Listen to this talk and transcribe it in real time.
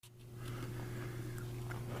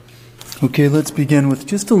Okay, let's begin with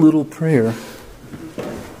just a little prayer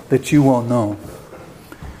that you all know.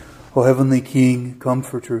 O Heavenly King,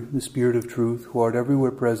 Comforter, the Spirit of Truth, who art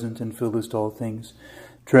everywhere present and fillest all things,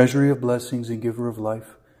 treasury of blessings and giver of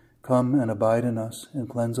life, come and abide in us and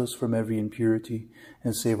cleanse us from every impurity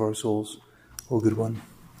and save our souls. O Good One.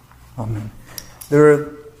 Amen. There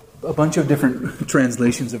are a bunch of different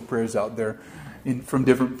translations of prayers out there from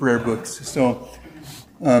different prayer books. So,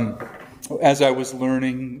 as I was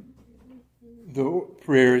learning the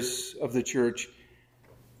prayers of the church,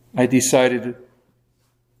 I decided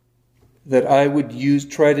that I would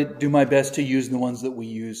try to do my best to use the ones that we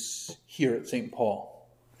use here at St. Paul.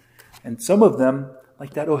 And some of them,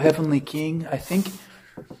 like that O Heavenly King, I think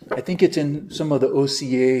it's in some of the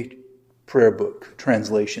OCA prayer book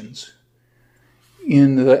translations.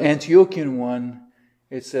 In the Antiochian one,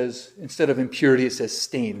 it says, instead of impurity, it says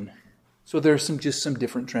stain. So there are some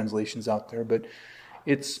different translations out there, but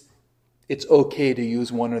it's okay to use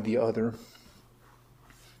one or the other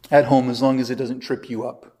at home as long as it doesn't trip you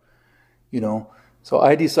up, So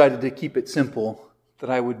I decided to keep it simple, that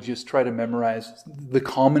I would just try to memorize the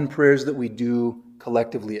common prayers that we do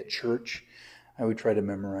collectively at church. I would try to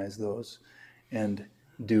memorize those and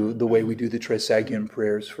do the way we do the Trisagion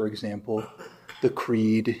prayers, for example, the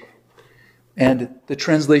Creed, and the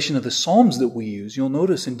translation of the Psalms that we use. You'll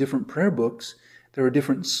notice in different prayer books, there are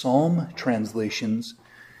different Psalm translations.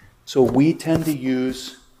 So we tend to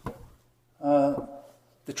use the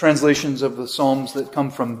translations of the Psalms that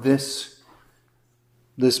come from this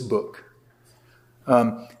book.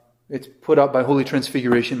 It's put out by Holy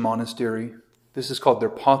Transfiguration Monastery. This is called their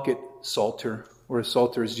Pocket Psalter, or a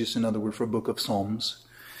Psalter is just another word for a book of Psalms.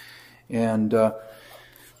 And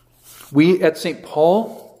we at St.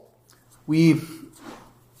 Paul,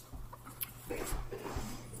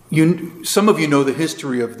 some of you know the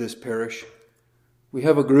history of this parish. We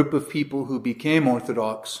have a group of people who became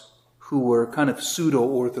Orthodox, who were kind of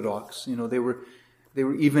pseudo-Orthodox. They were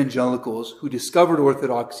evangelicals who discovered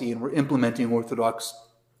Orthodoxy and were implementing Orthodox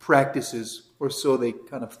practices, or so they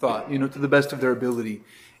kind of thought, to the best of their ability,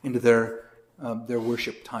 into their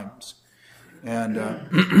worship times. And was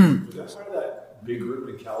that part of that big group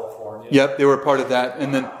in California? Yep, they were part of that.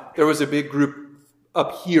 And then there was a big group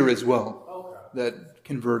up here as well that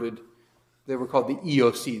converted. They were called the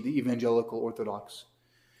EOC, the Evangelical Orthodox.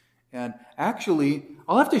 And actually,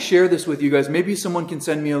 I'll have to share this with you guys. Maybe someone can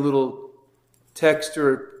send me a little text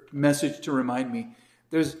or message to remind me.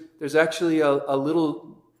 There's actually a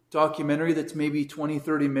little documentary that's maybe 20,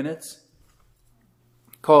 30 minutes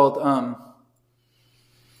called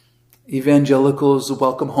Evangelicals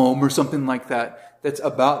Welcome Home or something like that. That's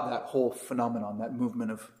about that whole phenomenon, that movement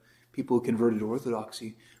of people who converted to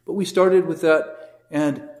Orthodoxy. But we started with that,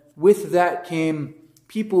 and with that came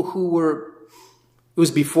people who were, it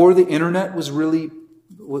was before the internet was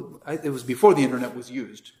before the internet was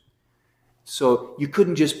used. So you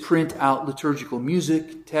couldn't just print out liturgical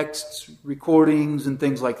music, texts, recordings, and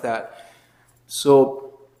things like that.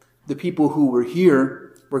 So the people who were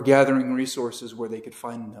here were gathering resources where they could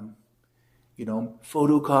find them.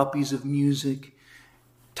 Photocopies of music,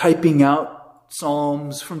 typing out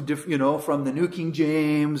Psalms from from the New King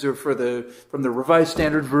James or from the Revised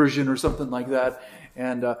Standard Version or something like that.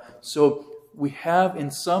 And so we have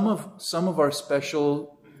in some of our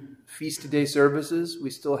special feast day services, we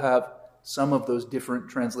still have some of those different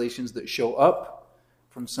translations that show up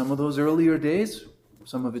from some of those earlier days.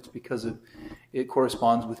 Some of it's because it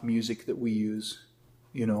corresponds with music that we use,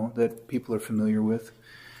 that people are familiar with.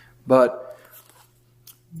 But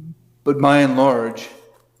by and large,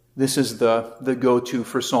 this is the go-to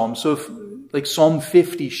for Psalms. So if, Psalm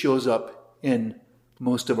 50 shows up in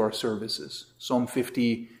most of our services. Psalm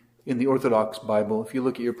 50 in the Orthodox Bible. If you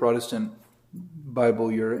look at your Protestant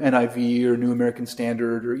Bible, your NIV or New American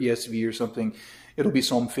Standard or ESV or something, it'll be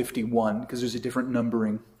Psalm 51 because there's a different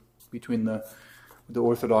numbering between the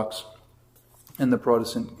Orthodox and the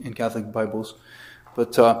Protestant and Catholic Bibles.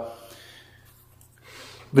 But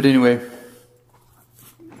anyway,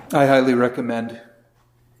 I highly recommend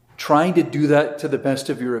trying to do that to the best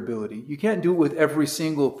of your ability. You can't do it with every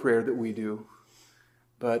single prayer that we do,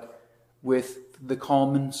 but with the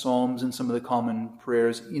common Psalms and some of the common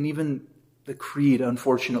prayers, and even the Creed,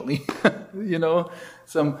 unfortunately.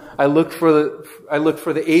 I look for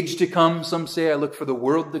the age to come. Some say I look for the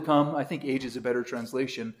world to come. I think age is a better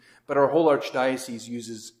translation, but our whole archdiocese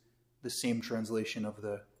uses the same translation of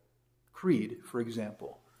the Creed, for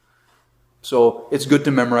example. So it's good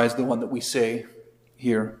to memorize the one that we say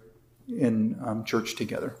here in church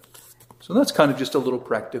together. So that's kind of just a little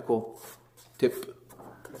practical tip.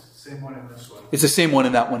 Same one in this one. It's the same one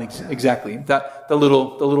in that one, exactly. That the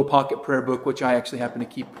little pocket prayer book, which I actually happen to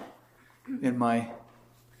keep in my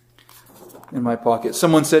pocket.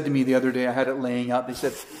 Someone said to me the other day, I had it laying out, they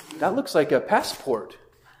said, that looks like a passport.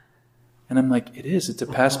 And I'm like, it is. It's a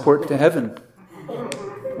passport to heaven.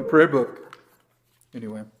 A prayer book.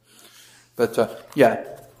 Anyway. But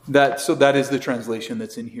that is the translation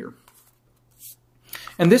that's in here.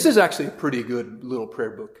 And this is actually a pretty good little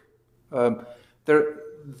prayer book.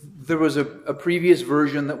 There was a previous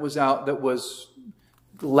version that was out that was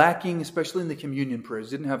lacking, especially in the communion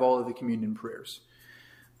prayers. It didn't have all of the communion prayers.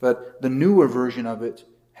 But the newer version of it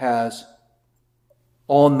has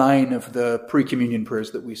all 9 of the pre-communion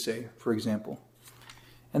prayers that we say, for example.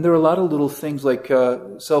 And there are a lot of little things like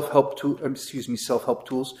self-help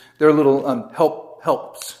tools. There are little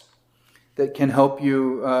helps that can help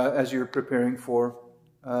you as you're preparing for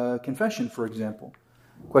confession, for example.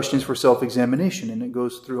 Questions for self-examination, and it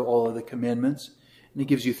goes through all of the commandments, and it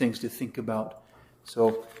gives you things to think about.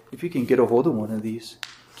 So if you can get a hold of one of these,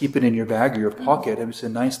 keep it in your bag or your pocket. It's a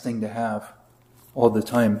nice thing to have all the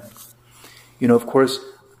time. You know, of course,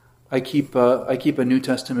 I keep a New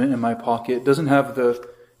Testament in my pocket. It doesn't have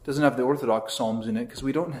the Orthodox Psalms in it because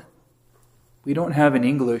we don't have in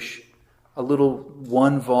English a little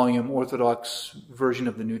 1-volume Orthodox version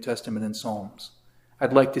of the New Testament in Psalms.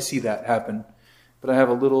 I'd like to see that happen. But I have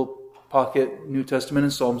a little pocket New Testament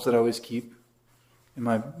and Psalms that I always keep in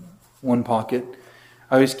my one pocket.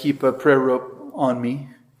 I always keep a prayer rope on me.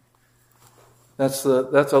 That's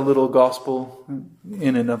a little gospel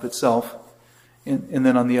in and of itself. And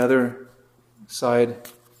then on the other side,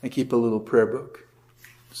 I keep a little prayer book.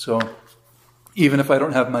 So even if I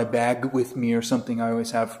don't have my bag with me or something, I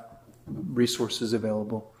always have resources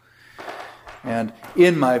available. And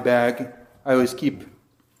in my bag, I always keep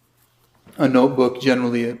a notebook,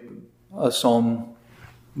 generally a psalm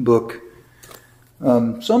book.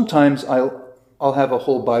 Sometimes I'll have a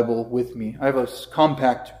whole Bible with me. I have a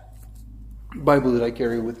compact Bible that I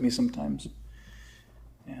carry with me sometimes.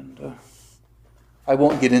 And I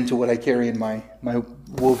won't get into what I carry in my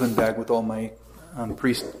woven bag with all my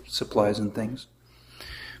priest supplies and things.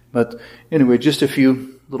 But anyway, just a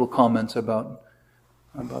few little comments about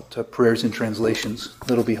prayers and translations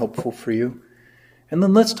that'll be helpful for you. And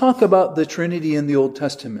then let's talk about the Trinity in the Old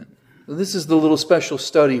Testament. This is the little special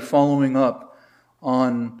study following up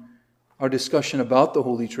on our discussion about the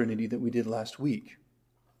Holy Trinity that we did last week.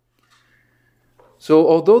 So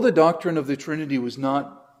although the doctrine of the Trinity was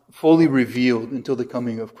not fully revealed until the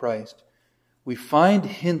coming of Christ, we find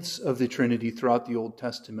hints of the Trinity throughout the Old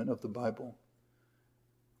Testament of the Bible,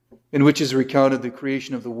 in which is recounted the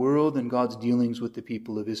creation of the world and God's dealings with the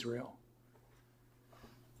people of Israel.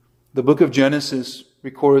 The book of Genesis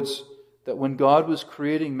records that when God was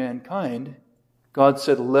creating mankind, God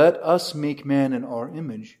said, "Let us make man in our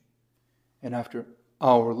image and after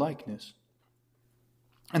our likeness."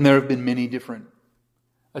 And there have been many different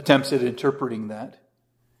attempts at interpreting that.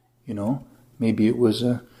 You know, maybe it was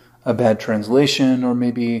a bad translation, or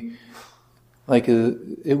maybe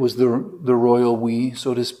it was the royal we,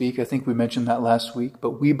 so to speak. I think we mentioned that last week,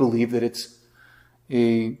 but we believe that it's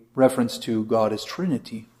a reference to God as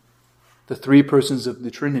Trinity. The 3 persons of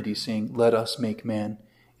the Trinity saying, "Let us make man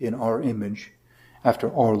in our image, after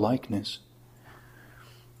our likeness."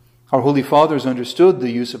 Our Holy Fathers understood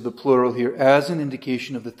the use of the plural here as an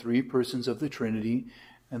indication of the 3 persons of the Trinity,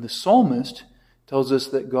 and the psalmist tells us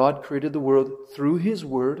that God created the world through His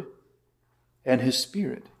Word and His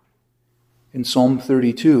Spirit. In Psalm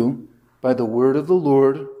 32, "By the word of the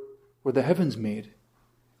Lord were the heavens made,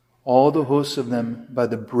 all the hosts of them by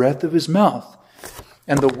the breath of His mouth."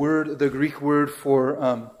 And the Greek word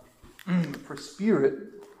for spirit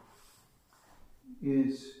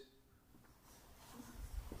is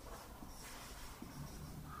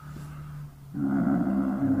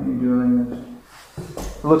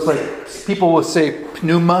it looks like people will say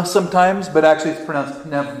pneuma sometimes, but actually it's pronounced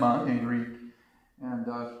pneuma in Greek. And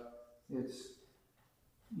it's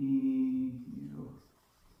E-U-M-A.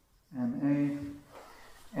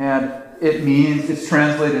 And it's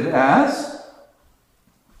translated as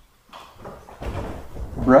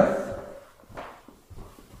breath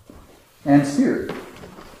and spirit.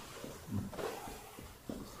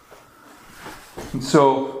 And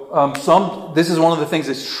so this is one of the things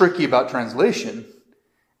that's tricky about translation,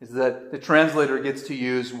 is that the translator gets to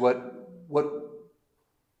use which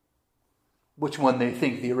one they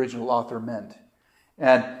think the original author meant.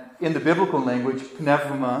 And in the biblical language,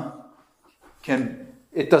 pneuma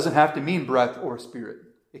it doesn't have to mean breath or spirit.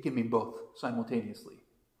 It can mean both simultaneously,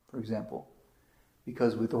 for example,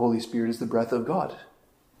 because with the Holy Spirit is the breath of God.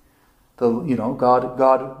 God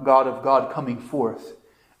of God coming forth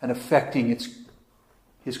and affecting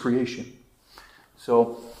His creation.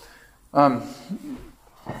 So, and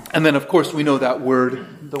then of course we know that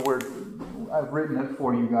word, the word, I've written it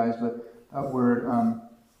for you guys, but that word,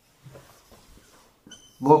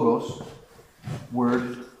 logos,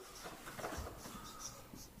 word,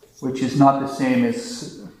 which is not the same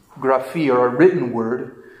as graphi or a written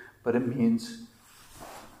word, but it means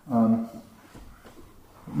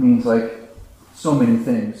like so many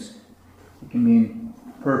things. It can mean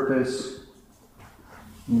purpose,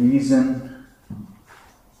 reason.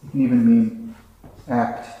 It can even mean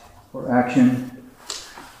act or action.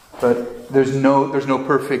 But there's no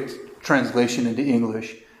perfect translation into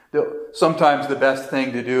English. Sometimes the best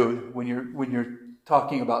thing to do when you're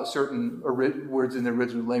talking about certain words in the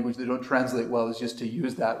original language that don't translate well is just to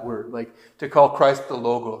use that word, like to call Christ the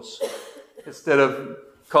Logos instead of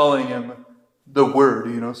calling Him the Word.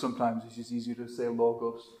 Sometimes it's just easier to say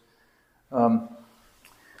Logos.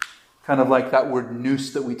 Kind of like that word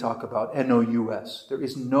nous that we talk about, N-O-U-S. There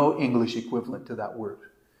is no English equivalent to that word,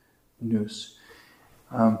 nous.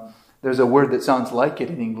 There's a word that sounds like it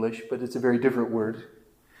in English, but it's a very different word.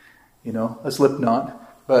 A slip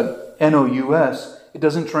knot. But N-O-U-S, it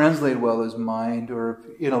doesn't translate well as mind or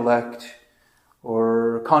intellect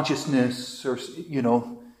or consciousness or,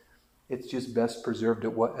 it's just best preserved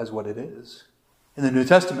as what it is. In the New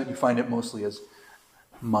Testament, you find it mostly as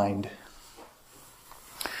mind.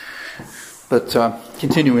 But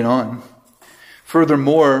continuing on.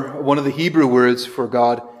 Furthermore, one of the Hebrew words for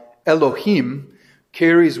God, Elohim,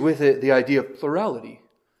 carries with it the idea of plurality.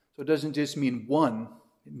 So it doesn't just mean one,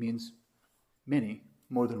 it means many,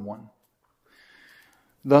 more than one.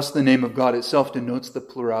 Thus, the name of God itself denotes the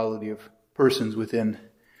plurality of persons within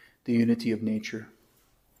the unity of nature.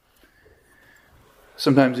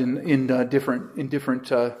 Sometimes in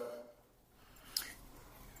different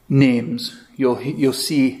names, you'll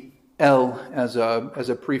see El as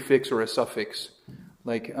a prefix or a suffix.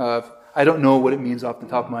 Like I don't know what it means off the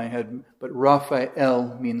top of my head, but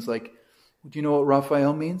Raphael means like. Do you know what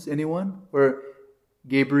Raphael means? Anyone? Or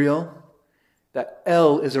Gabriel? That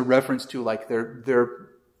El is a reference to like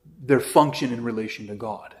their function in relation to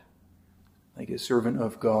God, like a servant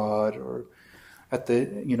of God, or at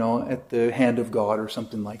the hand of God, or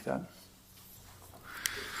something like that.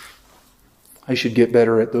 I should get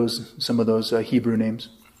better at some of those Hebrew names.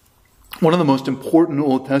 One of the most important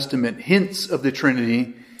Old Testament hints of the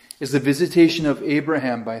Trinity is the visitation of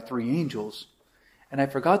Abraham by 3 angels. And I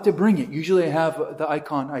forgot to bring it. Usually I have the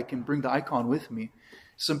icon. I can bring the icon with me.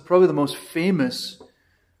 Probably the most famous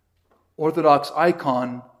Orthodox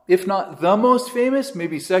icon, if not the most famous,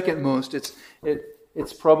 maybe second most.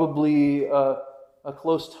 It's probably a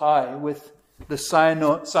close tie with the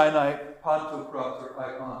Sinai Pantocrator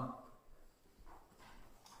icon.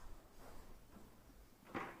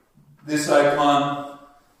 This icon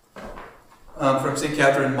from St.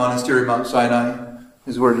 Catherine Monastery, Mount Sinai,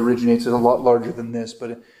 is where it originates. It's a lot larger than this,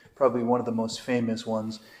 but probably one of the most famous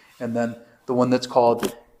ones. And then the one that's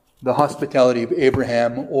called the Hospitality of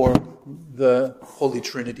Abraham, or the Holy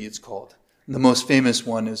Trinity, it's called. And the most famous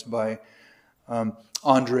one is by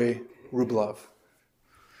Andrei Rublev.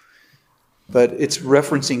 But it's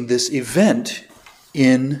referencing this event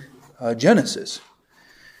in Genesis.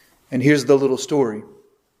 And here's the little story.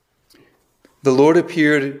 The Lord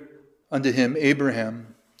appeared unto him,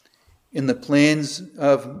 Abraham, in the plains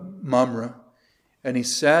of Mamre, and he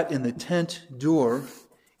sat in the tent door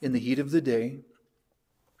in the heat of the day.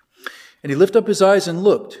 And he lifted up his eyes and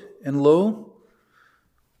looked, and lo,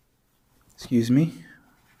 3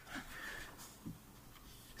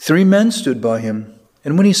 men stood by him.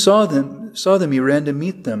 And when he saw them, he ran to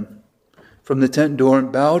meet them from the tent door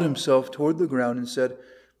and bowed himself toward the ground and said,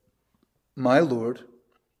 My Lord,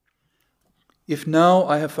 if now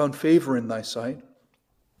I have found favor in thy sight,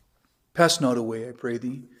 pass not away, I pray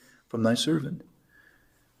thee, from thy servant.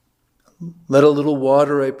 Let a little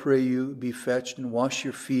water, I pray you, be fetched, and wash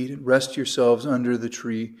your feet, and rest yourselves under the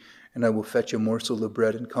tree, and I will fetch a morsel of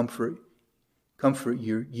bread, and comfort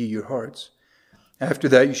ye your hearts. After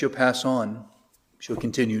that you shall pass on, shall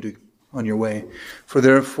continue on your way. For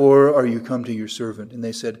therefore are you come to your servant. And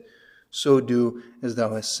they said, So do as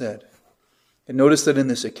thou hast said. And notice that in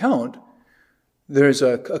this account, there's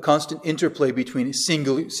a constant interplay between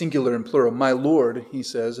singular and plural. My Lord, he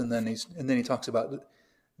says, and then he talks about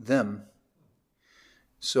them.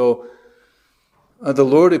 So the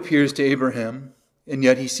Lord appears to Abraham, and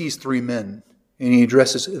yet he sees 3 men, and he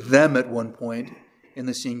addresses them at one point in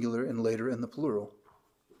the singular and later in the plural.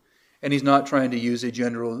 And he's not trying to use a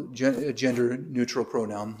gender-neutral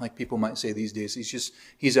pronoun like people might say these days.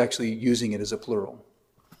 He's actually using it as a plural.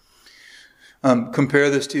 Compare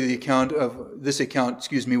this to the account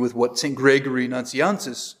with what St. Gregory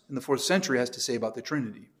Nazianzus in the 4th century has to say about the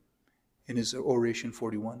Trinity in his Oration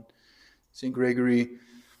 41. St. Gregory,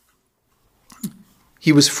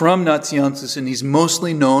 he was from Nazianzus, and he's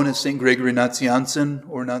mostly known as St. Gregory Nazianzen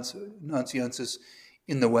or Nazianzus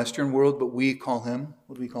in the Western world, but we call him,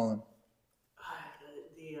 what do we call him?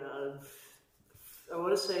 I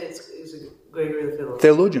want to say it's Gregory the Theologian.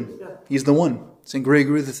 Theologian. Yeah. He's the one. St.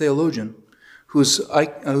 Gregory the Theologian, who's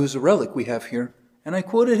a relic we have here. And I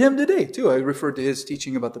quoted him today, too. I referred to his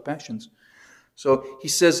teaching about the Passions. So he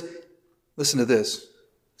says, listen to this.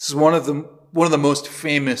 This is one of the most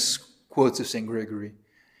famous quotes of St. Gregory.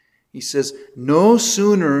 He says, "No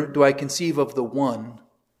sooner do I conceive of the one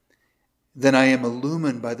than I am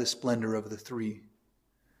illumined by the splendor of the three.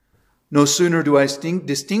 No sooner do I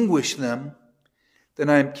distinguish them than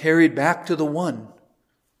I am carried back to the one.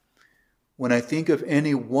 When I think of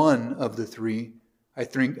any one of the three, I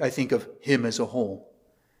think of him as a whole,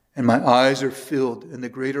 and my eyes are filled, and the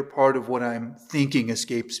greater part of what I am thinking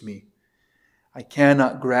escapes me. I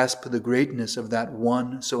cannot grasp the greatness of that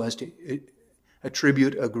one so as to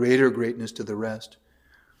attribute a greater greatness to the rest.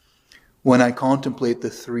 When I contemplate the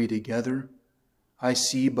three together, I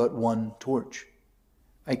see but one torch.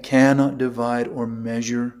 I cannot divide or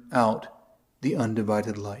measure out the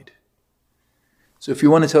undivided light." So if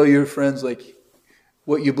you want to tell your friends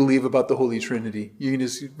what you believe about the Holy Trinity, you can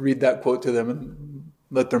just read that quote to them and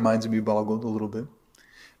let their minds be boggled a little bit.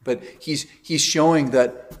 But he's showing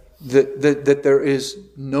that there is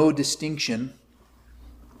no distinction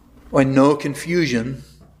or no confusion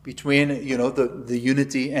between the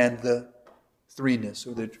unity and the threeness,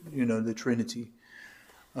 or the Trinity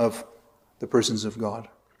of the persons of God.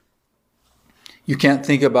 You can't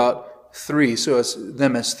think about three as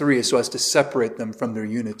three so as to separate them from their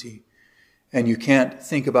unity. And you can't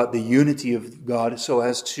think about the unity of God so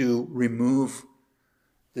as to remove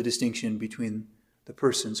the distinction between the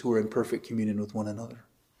persons who are in perfect communion with one another.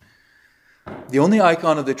 The only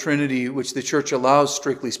icon of the Trinity which the Church allows,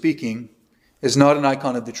 strictly speaking, is not an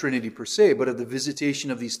icon of the Trinity per se, but of the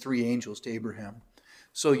visitation of these three angels to Abraham.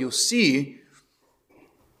 So you'll see,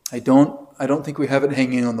 I don't think we have it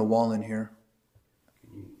hanging on the wall in here.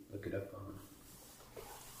 Can you look it up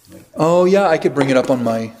on? Oh yeah, I could bring it up on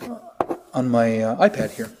my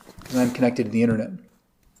iPad here because I'm connected to the internet.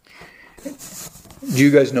 Do you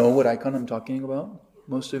guys know what icon I'm talking about?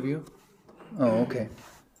 Most of you? Oh, okay.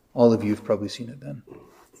 All of you have probably seen it then.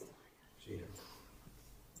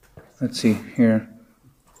 Let's see here.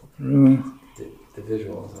 The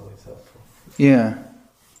visual is always helpful. Yeah.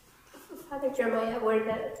 Father Jeremiah, were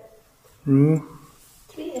the Ru.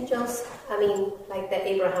 three angels, like the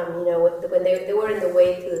Abraham, when they were in the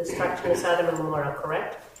way to the destruction of Sodom and Gomorrah,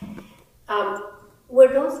 correct? Were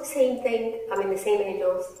those the same thing, the same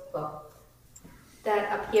angels,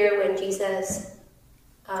 that appear when Jesus,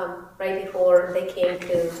 right before they came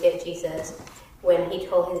to get Jesus, when he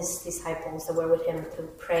told his disciples that were with him to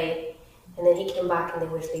pray, and then he came back and they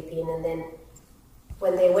were sleeping, and then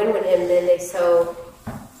when they went with him, then they saw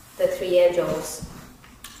the three angels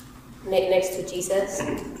next to Jesus,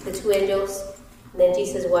 the two angels, and then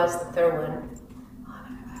Jesus was the third one.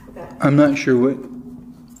 I forgot. I'm not sure what.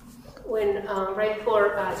 When right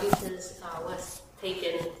before Jesus was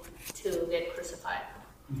taken to get crucified,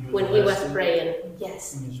 when he was praying,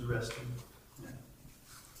 yes. When he was arrested.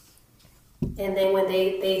 And then when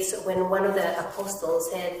one of the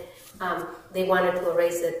apostles said they wanted to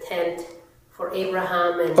raise a tent for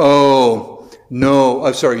Abraham and Oh no!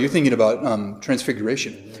 I'm sorry. You're thinking about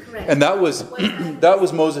Transfiguration, correct. And that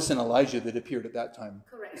was Moses and Elijah that appeared at that time.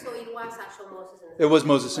 correct. So it was actual Moses. It was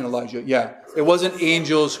Moses and Elijah. Yeah, it wasn't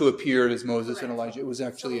angels who appeared as Moses and Elijah. It was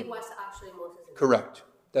actually So it was actually Moses. And correct.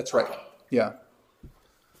 That's right. Okay. Yeah.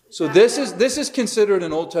 So this is considered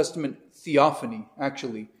an Old Testament theophany,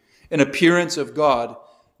 actually, an appearance of God,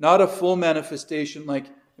 not a full manifestation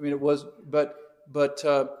it was, but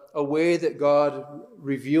a way that God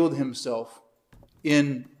revealed himself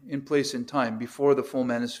in place and time before the full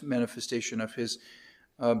manifestation of his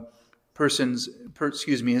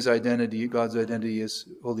his identity, God's identity as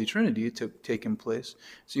Holy Trinity took taken place.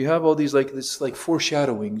 So you have all these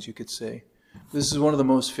foreshadowings, you could say. This is one of the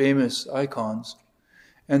most famous icons.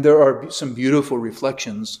 And there are some beautiful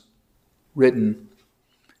reflections written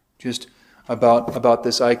just about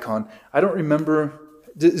this icon. I don't remember,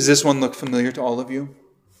 does this one look familiar to all of you?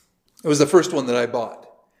 It was the first one that I bought.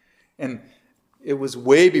 And it was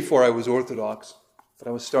way before I was Orthodox. But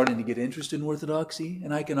I was starting to get interested in Orthodoxy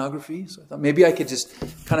and iconography, so I thought maybe I could just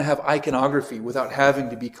kind of have iconography without having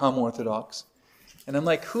to become Orthodox. And I'm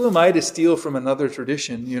like, who am I to steal from another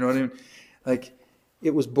tradition? You know what I mean? Like,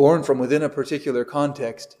 it was born from within a particular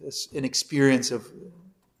context, an experience of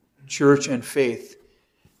church and faith.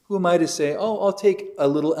 Who am I to say, oh, I'll take a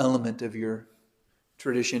little element of your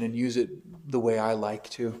tradition and use it the way I like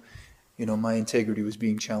to? You know, my integrity was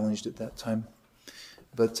being challenged at that time.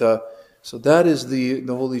 But so that is the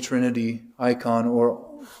Holy Trinity icon,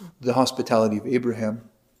 or the hospitality of Abraham.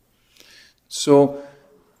 So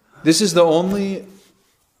this is the only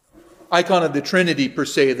icon of the Trinity per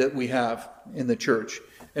se that we have in the church.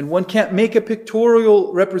 And one can't make a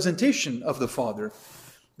pictorial representation of the Father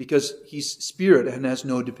because he's spirit and has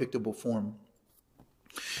no depictable form.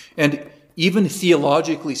 And even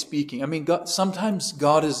theologically speaking, I mean, sometimes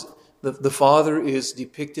God is, the Father is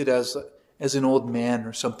depicted as an old man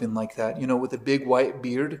or something like that, you know, with a big white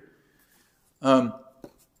beard. One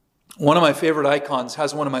of my favorite icons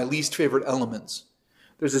has one of my least favorite elements.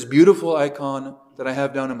 There's this beautiful icon that I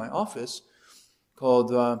have down in my office called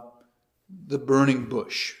the burning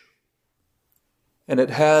bush. And it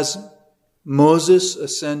has Moses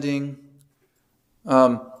ascending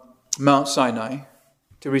Mount Sinai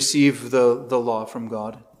to receive the law from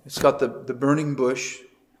God. It's got the burning bush. I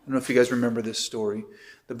don't know if you guys remember this story.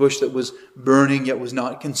 The bush that was burning yet was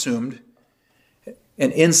not consumed.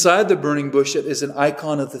 And inside the burning bush is an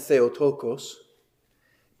icon of the Theotokos,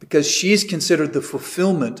 because she's considered the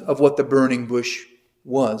fulfillment of what the burning bush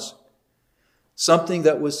was. Something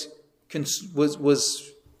that was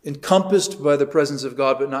encompassed by the presence of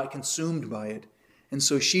God but not consumed by it. And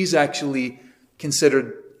so she's actually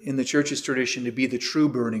considered in the church's tradition to be the true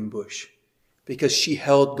burning bush, because she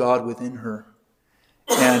held God within her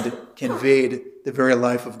and conveyed the very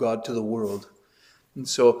life of God to the world. And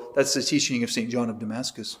so that's the teaching of St. John of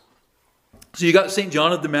Damascus. So you got St.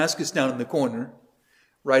 John of Damascus down in the corner,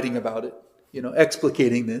 writing about it, you know,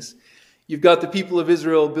 explicating this. You've got the people of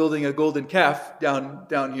Israel building a golden calf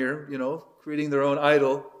down here, you know, creating their own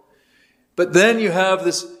idol. But then you have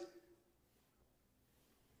this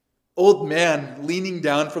old man leaning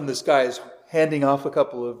down from the skies, handing off a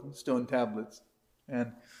couple of stone tablets.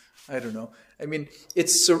 And I don't know. I mean,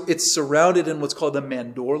 it's surrounded in what's called a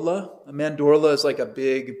mandorla. A mandorla is like a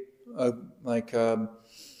big,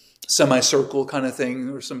 semicircle kind of thing,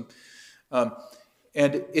 or some. And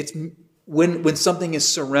it's when something is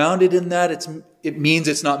surrounded in that, it means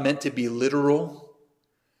it's not meant to be literal.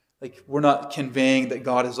 Like, we're not conveying that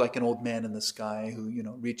God is like an old man in the sky who, you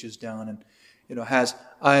know, reaches down and, you know, has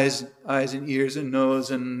eyes and ears and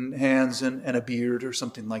nose and hands and a beard or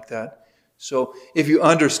something like that. So if you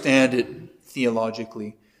understand it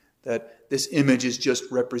theologically, that this image is just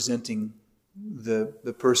representing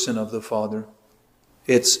the person of the Father,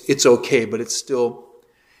 it's okay, but it's still,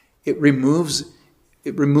 it removes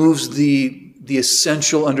the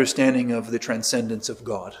essential understanding of the transcendence of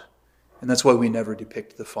God. And that's why we never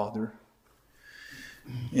depict the Father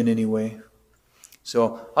in any way.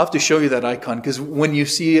 So I'll have to show you that icon, because when you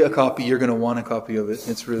see a copy, you're going to want a copy of it.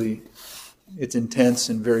 It's intense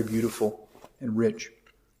and very beautiful and rich.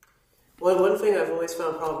 One thing I've always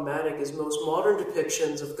found problematic is most modern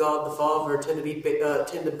depictions of God the Father tend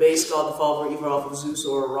to base God the Father either off of Zeus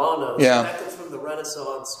or Uranus. Yeah. That comes from the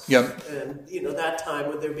Renaissance. Yep. And, you know, that time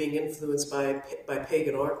when they're being influenced by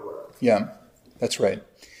pagan artwork. Yeah, that's right.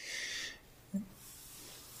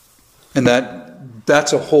 And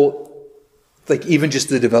that's a whole, like, even just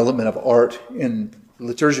the development of art and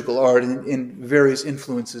liturgical art and various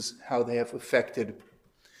influences, how they have affected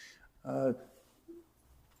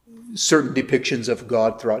certain depictions of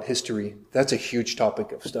God throughout history. That's a huge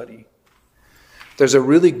topic of study. There's a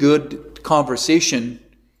really good conversation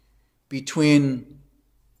between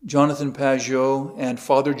Jonathan Pageau and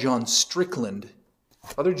Father John Strickland.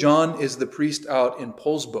 Father John is the priest out in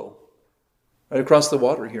Polsbo, right across the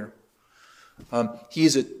water here.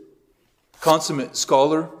 He's a consummate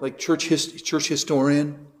scholar, like church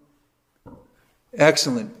historian,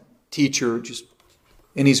 excellent teacher,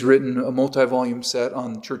 and he's written a multi-volume set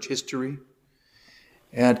on church history.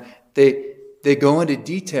 And they go into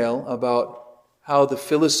detail about how the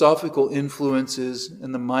philosophical influences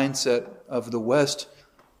and the mindset of the West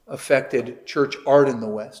affected church art in the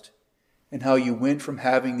West. And how you went from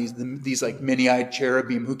having these like many-eyed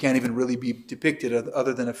cherubim who can't even really be depicted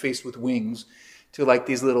other than a face with wings, to like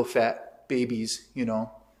these little fat babies, you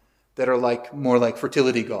know, that are like more like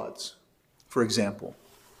fertility gods, for example.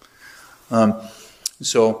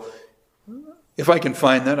 So if I can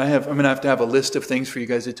find that, I'm going to have to have a list of things for you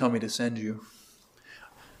guys to tell me to send you.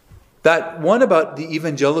 That one about the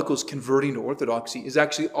evangelicals converting to Orthodoxy is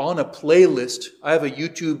actually on a playlist. I have a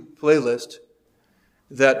YouTube playlist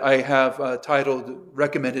that I have titled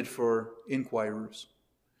Recommended for Inquirers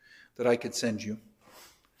that I could send you.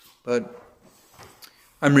 But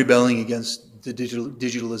I'm rebelling against the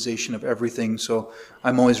digitalization of everything, so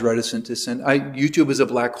I'm always reticent to send. YouTube is a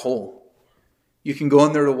black hole. You can go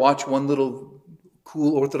in there to watch one little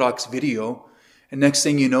cool Orthodox video, and next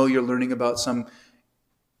thing you know, you're learning about some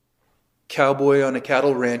cowboy on a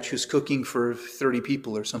cattle ranch who's cooking for 30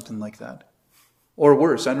 people or something like that. Or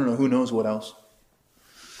worse, I don't know, who knows what else.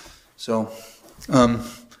 So, I'm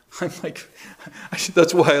like,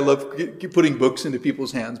 that's why I love putting books into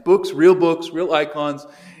people's hands. Books, real icons.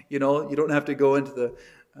 You know, you don't have to go into the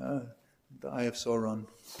Eye of Sauron.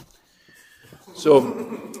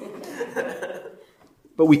 So,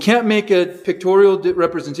 but we can't make a pictorial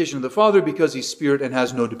representation of the Father because He's Spirit and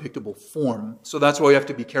has no depictable form. So that's why we have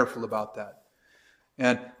to be careful about that.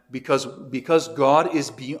 And because God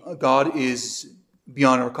is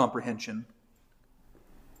beyond our comprehension.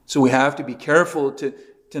 So we have to be careful to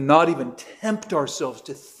not even tempt ourselves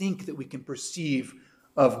to think that we can perceive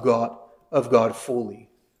of God fully.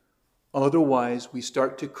 Otherwise, we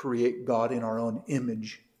start to create God in our own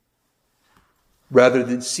image, rather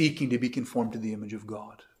than seeking to be conformed to the image of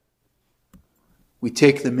God. We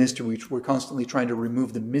take the mystery, we're constantly trying to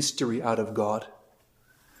remove the mystery out of God,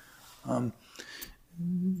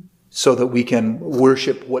 so that we can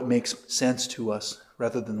worship what makes sense to us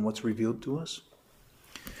rather than what's revealed to us.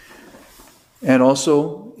 And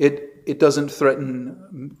also, it doesn't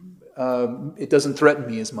threaten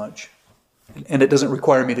me as much, and it doesn't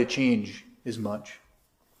require me to change as much.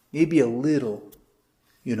 Maybe a little,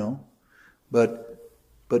 but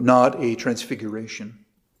not a transfiguration,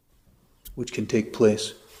 which can take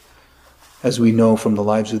place, as we know from the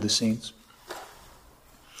lives of the saints.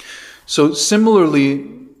 So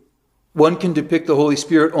similarly, one can depict the Holy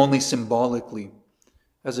Spirit only symbolically,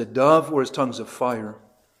 as a dove or as tongues of fire,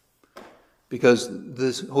 because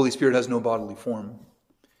the Holy Spirit has no bodily form.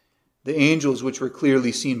 The angels, which were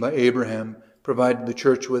clearly seen by Abraham, provided the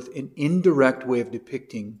church with an indirect way of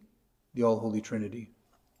depicting the All-Holy Trinity.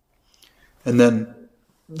 And then,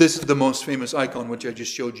 this is the most famous icon, which I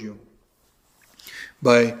just showed you,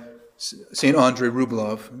 by St. Andrei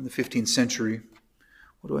Rublev in the 15th century.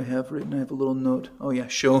 What do I have written? I have a little note. Oh yeah,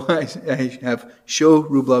 I have show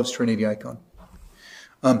Rublev's Trinity icon.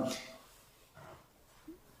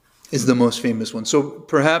 Is the most famous one. So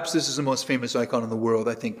perhaps this is the most famous icon in the world,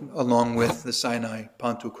 I think, along with the Sinai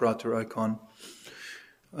Pantocrator icon.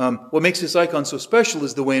 What makes this icon so special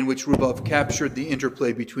is the way in which Rublev captured the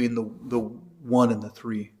interplay between the one and the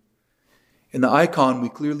three. In the icon, we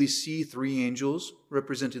clearly see three angels,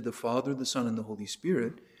 represented the Father, the Son, and the Holy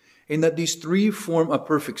Spirit, and that these three form a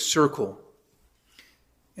perfect circle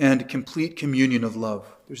and complete communion of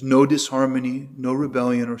love. There's no disharmony, no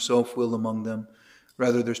rebellion or self-will among them.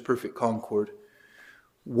 Rather, there's perfect concord.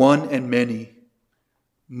 One and many,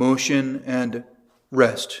 motion and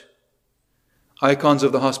rest. Icons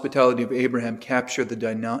of the hospitality of Abraham capture the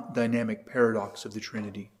dynamic paradox of the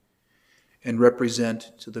Trinity and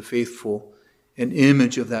represent to the faithful an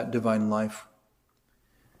image of that divine life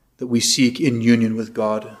that we seek in union with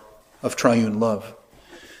God of triune love.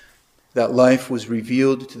 That life was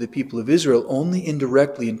revealed to the people of Israel only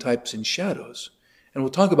indirectly in types and shadows. And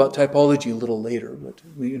we'll talk about typology a little later, but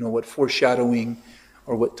what foreshadowing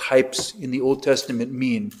or what types in the Old Testament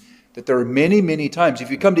mean. That there are many, many times, if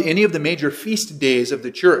you come to any of the major feast days of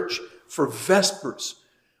the church, for Vespers,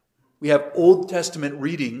 we have Old Testament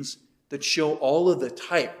readings that show all of the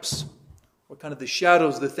types, or kind of the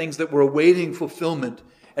shadows, the things that were awaiting fulfillment,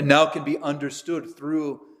 and now can be understood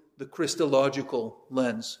through the Christological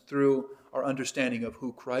lens, through our understanding of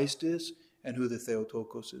who Christ is and who the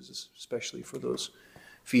Theotokos is, especially for those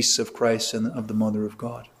feasts of Christ and of the Mother of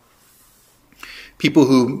God. People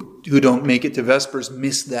who don't make it to Vespers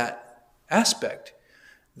miss that aspect.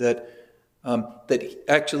 That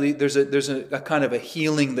actually there's a kind of a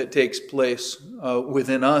healing that takes place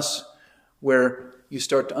within us, where you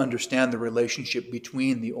start to understand the relationship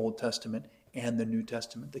between the Old Testament and the New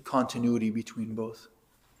Testament, the continuity between both.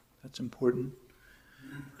 That's important.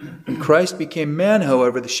 When Christ became man,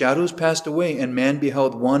 however, the shadows passed away, and man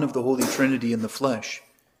beheld one of the Holy Trinity in the flesh.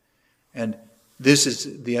 And this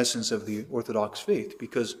is the essence of the Orthodox faith,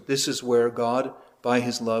 because this is where God, by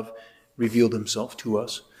His love, revealed Himself to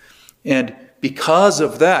us. And because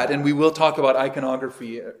of that, and we will talk about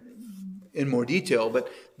iconography in more detail,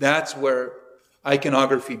 but that's where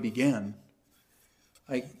iconography began.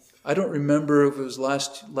 I don't remember if it was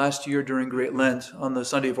last year during Great Lent, on the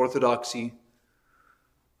Sunday of Orthodoxy,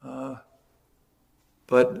 But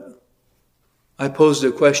I posed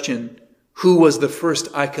a question, who was the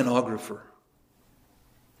first iconographer?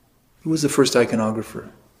 Who was the first iconographer?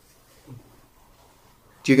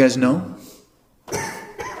 Do you guys know?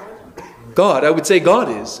 God. I would say God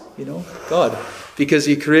is, God. Because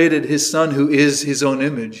he created his Son who is his own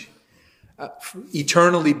image.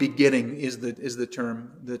 Eternally beginning is the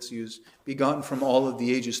term that's used. Begotten from all of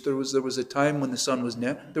the ages. There was a time when the Son was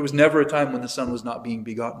there was never a time when the Son was not being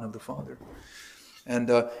begotten of the Father. And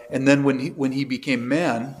then when he became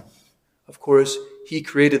man, of course, he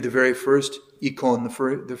created the very first icon,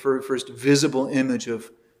 the very first visible image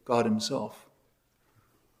of God himself.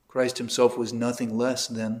 Christ himself was nothing less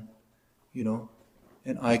than,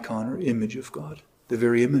 an icon or image of God, the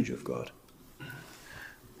very image of God.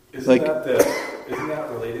 Isn't that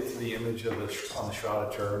related to the image on the Shroud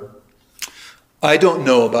of Turin? I don't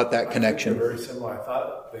know about that connection. They're very similar. I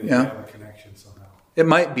thought they have a connection somehow. It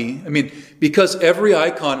might be. Because every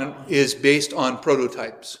icon is based on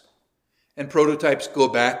prototypes. And prototypes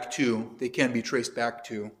they can be traced back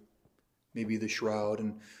to maybe the shroud,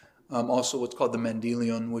 and also what's called the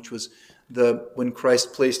Mandelion, which was when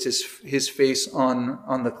Christ placed his face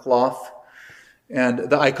on the cloth, and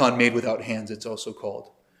the icon made without hands, it's also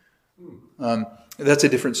called. That's a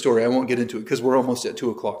different story. I won't get into it because we're almost at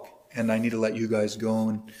 2:00, and I need to let you guys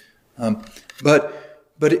go. But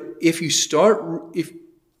if you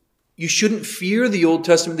shouldn't fear the Old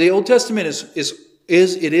Testament. The Old Testament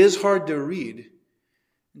is hard to read.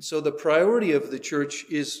 And so the priority of the church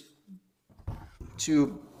is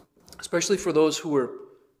to, especially for those who are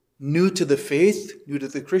new to the faith, new to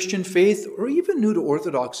the Christian faith, or even new to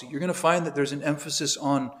Orthodoxy, you're going to find that there's an emphasis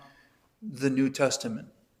on the New Testament.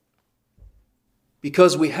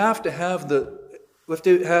 Because we have to have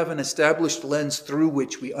an established lens through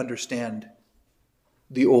which we understand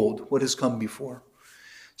the Old, what has come before.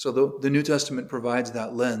 So the New Testament provides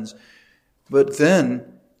that lens. But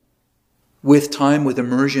then, with time, with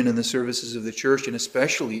immersion in the services of the church, and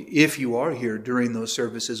especially if you are here during those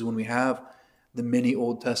services when we have the many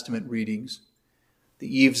Old Testament readings, the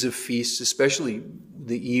eves of feasts, especially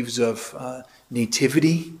the eves of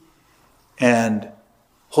Nativity and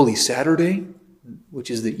Holy Saturday, which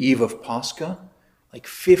is the eve of Pascha, like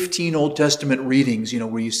 15 Old Testament readings,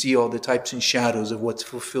 where you see all the types and shadows of what's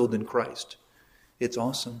fulfilled in Christ. It's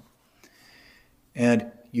awesome.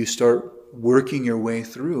 And you start working your way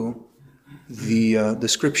through the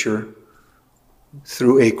Scripture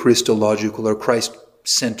through a Christological or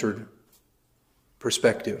Christ-centered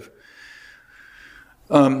perspective.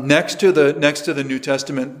 Next to the New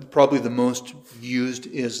Testament, probably the most used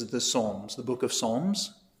is the Psalms, the book of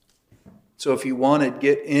Psalms. So if you want to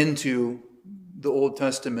get into the Old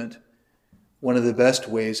Testament, one of the best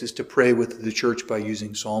ways is to pray with the church by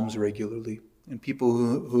using Psalms regularly. And people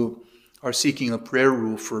who are seeking a prayer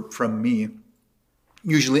rule from me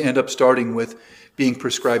usually end up starting with being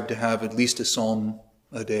prescribed to have at least a psalm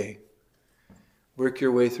a day. Work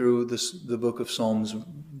your way through the book of Psalms,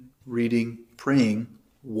 reading, praying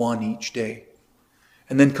one each day.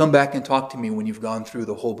 And then come back and talk to me when you've gone through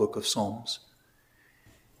the whole book of Psalms.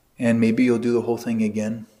 And maybe you'll do the whole thing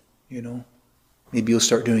again, Maybe you'll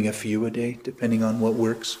start doing a few a day, depending on what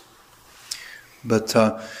works. But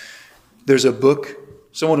there's a book.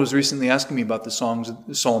 Someone was recently asking me about the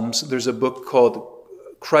Psalms. There's a book called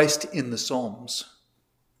Christ in the Psalms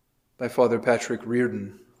by Father Patrick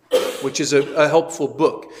Reardon, which is a helpful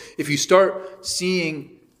book. If you start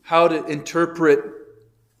seeing how to interpret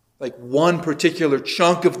like one particular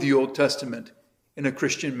chunk of the Old Testament in a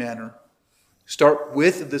Christian manner, start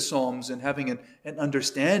with the Psalms and having an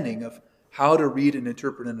understanding of how to read and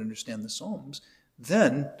interpret and understand the Psalms,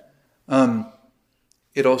 then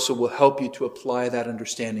it also will help you to apply that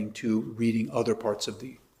understanding to reading other parts of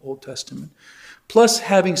the Old Testament. Plus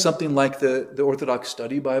having something like the Orthodox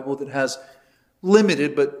Study Bible that has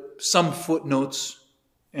limited but some footnotes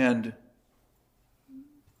and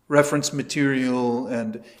reference material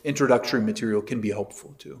and introductory material can be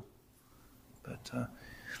helpful too. But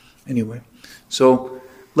anyway, so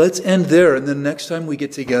let's end there, and then next time we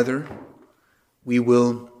get together,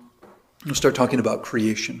 we'll start talking about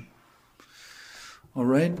creation. All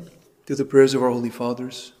right? Through the prayers of our Holy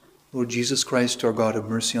Fathers, Lord Jesus Christ, our God, have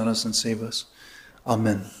mercy on us and save us.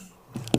 Amen.